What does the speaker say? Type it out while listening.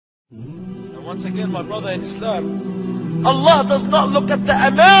And once again, my brother in Islam, Allah does not look at the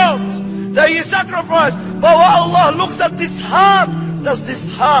amount that you sacrifice, but what Allah looks at this heart. Does this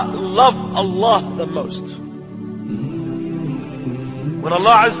heart love Allah the most? When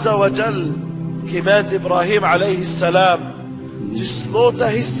Allah Azza wa Jal commands Ibrahim alayhi salam to slaughter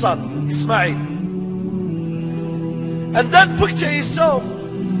his son Ismail, and then picture yourself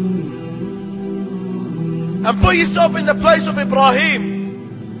and put yourself in the place of Ibrahim.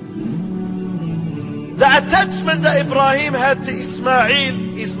 The attachment that Ibrahim had to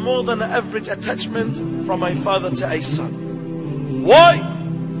Ismail is more than an average attachment from a father to a son. Why?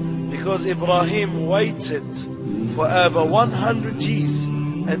 Because Ibrahim waited for over 100 years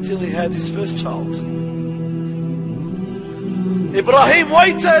until he had his first child. Ibrahim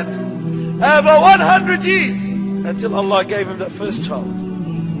waited over 100 years until Allah gave him that first child.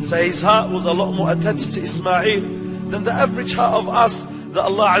 So his heart was a lot more attached to Ismail than the average heart of us that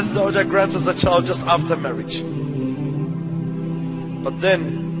Allah Azza wa Jalla grants us a child just after marriage. But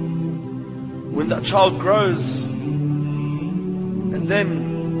then, when that child grows, and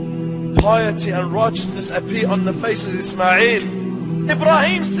then piety and righteousness appear on the face of Ismail,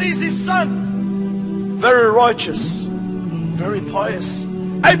 Ibrahim sees his son, very righteous, very pious,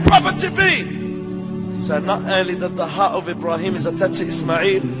 a prophet to be. So not only that the heart of Ibrahim is attached to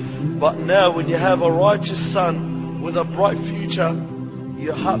Ismail, but now when you have a righteous son with a bright future,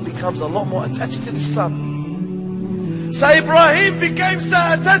 your heart becomes a lot more attached to the son. So Ibrahim became so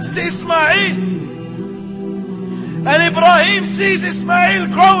attached to Ismail. And Ibrahim sees Ismail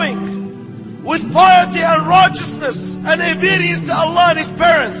growing with piety and righteousness and obedience to Allah and his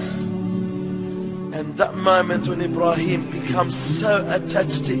parents. And that moment when Ibrahim becomes so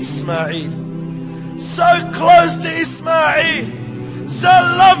attached to Ismail, so close to Ismail, so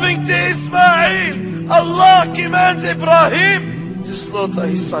loving to Ismail, Allah commands Ibrahim to slaughter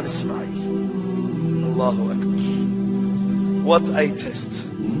his son Ismail. Allahu Akbar. What a test.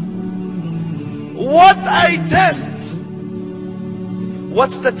 What a test.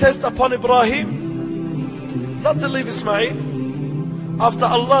 What's the test upon Ibrahim? Not to leave Ismail. After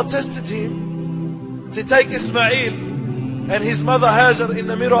Allah tested him to take Ismail and his mother Hajar in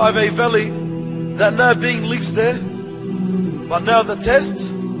the middle of a valley that no being lives there. But now the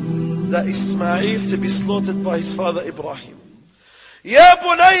test, that Ismail to be slaughtered by his father Ibrahim. يا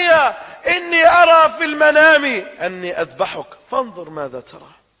بني إني أرى في المنام أني أذبحك فانظر ماذا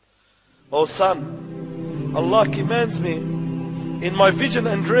ترى. Oh son, Allah commands me in my vision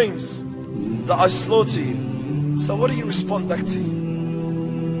and dreams that I slaughter you. So what do you respond back to?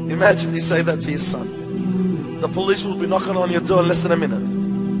 Imagine you say that to your son. The police will be knocking on your door in less than a minute.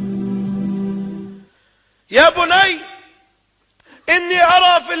 يا بني إني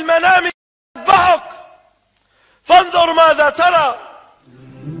أرى في المنام أذبحك فانظر ماذا ترى.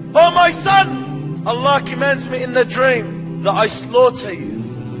 Oh my son, Allah commands me in the dream that I slaughter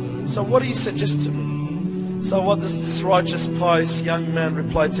you. So what do you suggest to me? So what does this righteous, pious young man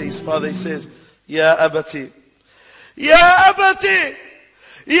reply to his father? He says, Ya abati, Ya abati,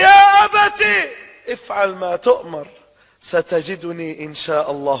 Ya abati, if'al ma tu'mar, satajiduni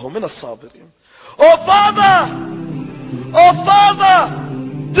insha'Allahu min as-sabirin. Oh father,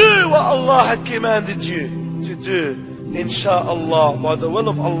 do what Allah had commanded you to do. Insha'Allah, by the will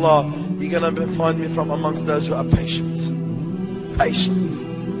of Allah, you're going to find me from amongst those who are patient. Patient.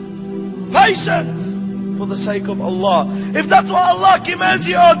 Patient for the sake of Allah. If that's what Allah commands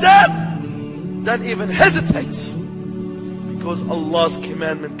you, oh dad, don't even hesitate. Because Allah's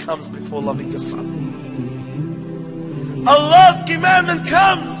commandment comes before loving your son. Allah's commandment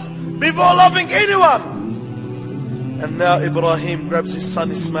comes before loving anyone. And now Ibrahim grabs his son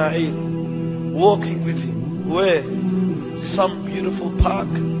Ismail, walking with him. Where? To some beautiful park,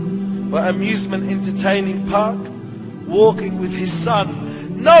 or amusement entertaining park, walking with his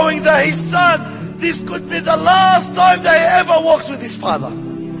son, knowing that his son, this could be the last time that he ever walks with his father.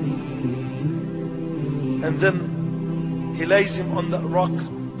 And then he lays him on that rock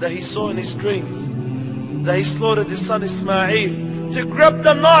that he saw in his dreams, that he slaughtered his son Ismail, to grab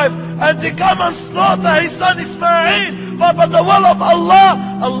the knife and to come and slaughter his son Ismail. But by the will of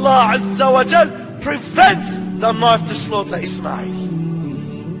Allah, Allah Azza wa Jal prevents the knife to slaughter Ismail.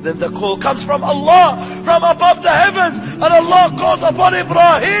 Then the call comes from Allah, from above the heavens, and Allah calls upon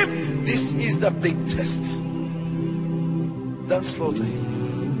Ibrahim. This is the big test. Don't slaughter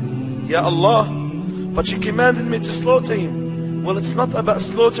him. Ya Allah, but you commanded me to slaughter him. Well, it's not about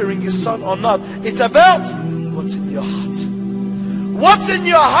slaughtering your son or not. It's about what's in your heart. What's in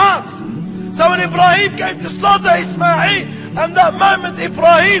your heart? So when Ibrahim came to slaughter Ismail, and that moment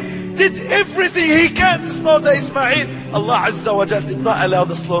Ibrahim did everything he can to slaughter Ismail. Allah Azza wa Jal did not allow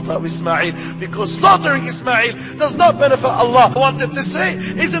the slaughter of Ismail, because slaughtering Ismail does not benefit Allah. Wanted to say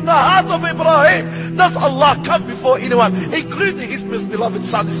is in the heart of Ibrahim. Does Allah come before anyone, including his most beloved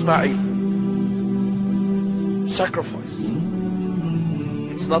son Ismail? Sacrifice.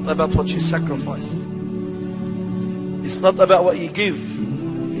 It's not about what you sacrifice. It's not about what you give.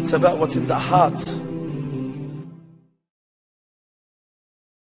 It's about what's in the heart.